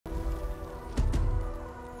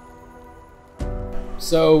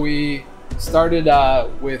So we started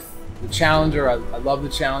with the Challenger. I love the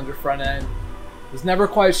Challenger front end. Was never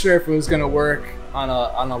quite sure if it was going to work on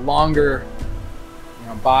a longer,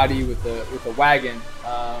 body with the wagon.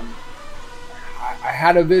 I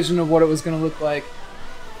had a vision of what it was going to look like.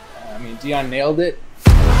 I mean, Dion nailed it.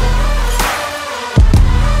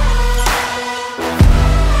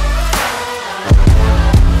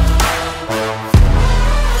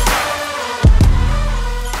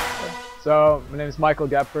 So my name is Michael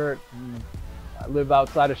Gephardt. I live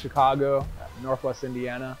outside of Chicago, Northwest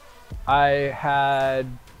Indiana. I had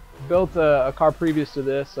built a car previous to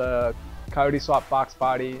this, a Coyote Swap Fox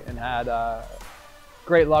body, and had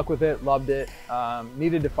great luck with it, loved it.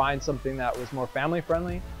 Needed to find something that was more family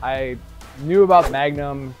friendly. I knew about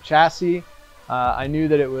Magnum chassis. I knew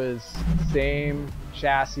that it was the same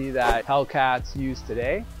chassis that Hellcats use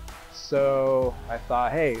today. So I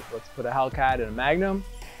thought, hey, let's put a Hellcat in a Magnum.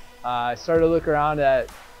 I started to look around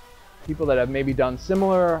at people that have maybe done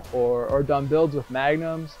similar or done builds with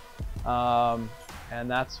Magnums. And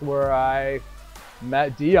that's where I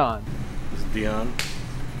met Dion. This is Dion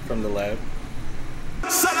from the lab.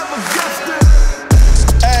 Son of a Justin!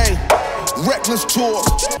 Hey, reckless tour.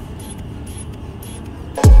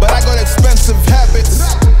 But I got expensive habits.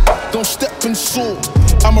 Don't step in soul.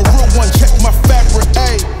 I'm a real one, check my fabric.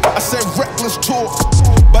 Hey, I said reckless tour.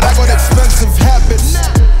 But I got expensive habits.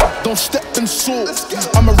 Don't step in soul.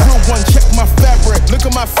 I'm a real one, check my fabric. Look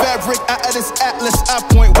at my fabric, out of this atlas, I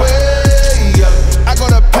point way up. I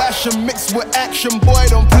got a passion mixed with action, boy,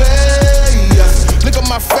 don't play. Look at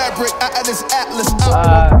my fabric, out of this atlas,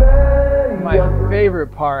 I point way up. My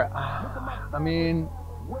favorite part, I mean,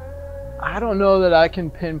 I don't know that I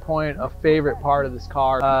can pinpoint a favorite part of this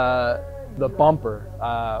car. The bumper.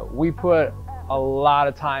 We put a lot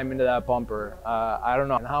of time into that bumper. I don't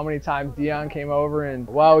know how many times Dion came over and,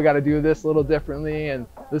 well, we got to do this a little differently and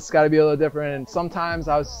this got to be a little different. And sometimes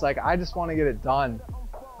I was just like, I just want to get it done.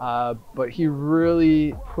 But he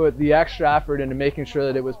really put the extra effort into making sure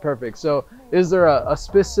that it was perfect. So is there a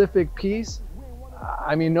specific piece?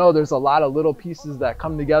 I mean, no, there's a lot of little pieces that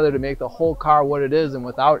come together to make the whole car what it is. And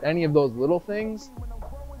without any of those little things,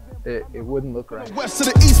 it wouldn't look right. West to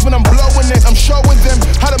the east when I'm blowing it, I'm showing them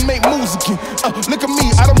how to make moves again. Look at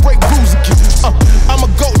me, I don't break rules again. I'm a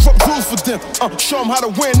goat, drop rules for them. Show them how to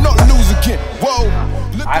win, not lose again. Whoa.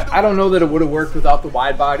 I don't know that it would have worked without the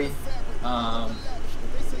wide body,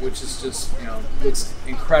 which is just, looks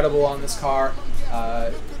incredible on this car.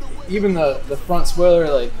 Even the front spoiler,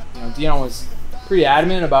 like, Dion was pretty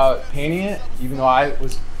adamant about painting it, even though I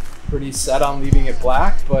was pretty set on leaving it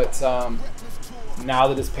black. But now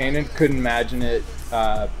that it's painted, couldn't imagine it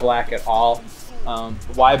black at all. The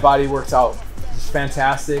wide body works out just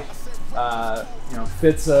fantastic.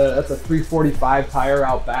 Fits that's a 345 tire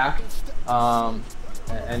out back, and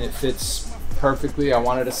it fits perfectly. I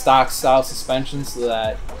wanted a stock style suspension so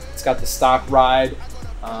that it's got the stock ride.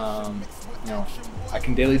 I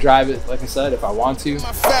can daily drive it, like I said, if I want to.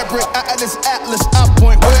 My fabric, out of this atlas, I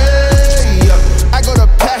point way up. I got a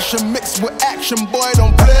passion mixed with action, boy,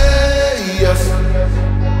 don't play.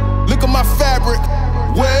 Look at my fabric,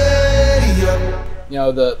 way up.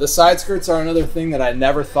 The side skirts are another thing that I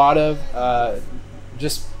never thought of. I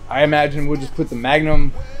imagine we'll just put the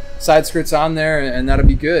Magnum side skirts on there and that'll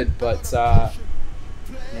be good. But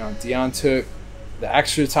Dion took the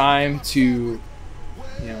extra time to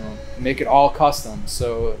make it all custom.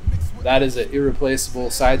 So that is an irreplaceable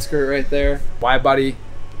side skirt right there. Wide body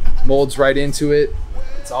molds right into it.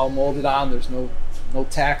 It's all molded on. There's no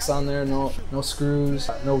tacks on there, no screws,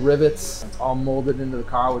 no rivets. It's all molded into the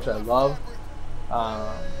car, which I love.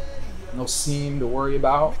 No seam to worry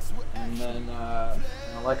about. And then,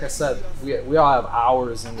 like I said, we all have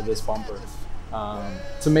hours into this bumper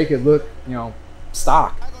to make it look,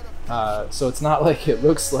 stock. So it's not like it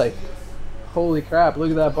looks like, holy crap, look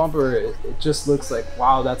at that bumper. It just looks like,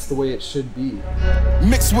 wow, that's the way it should be.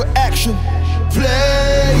 Mixed with action,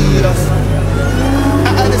 play.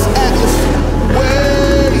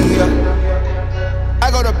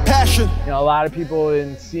 I got a passion. A lot of people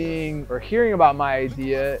in seeing or hearing about my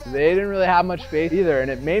idea, they didn't really have much faith either,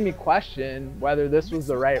 and it made me question whether this was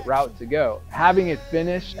the right route to go. Having it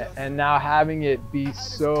finished and now having it be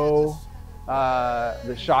so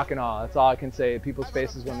the shock and awe. That's all I can say. People's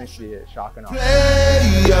faces when they see it, shock and awe.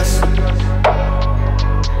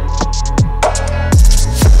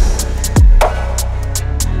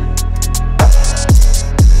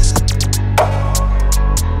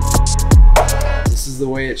 This is the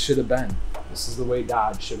way it should have been. This is the way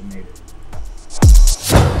God should have made it.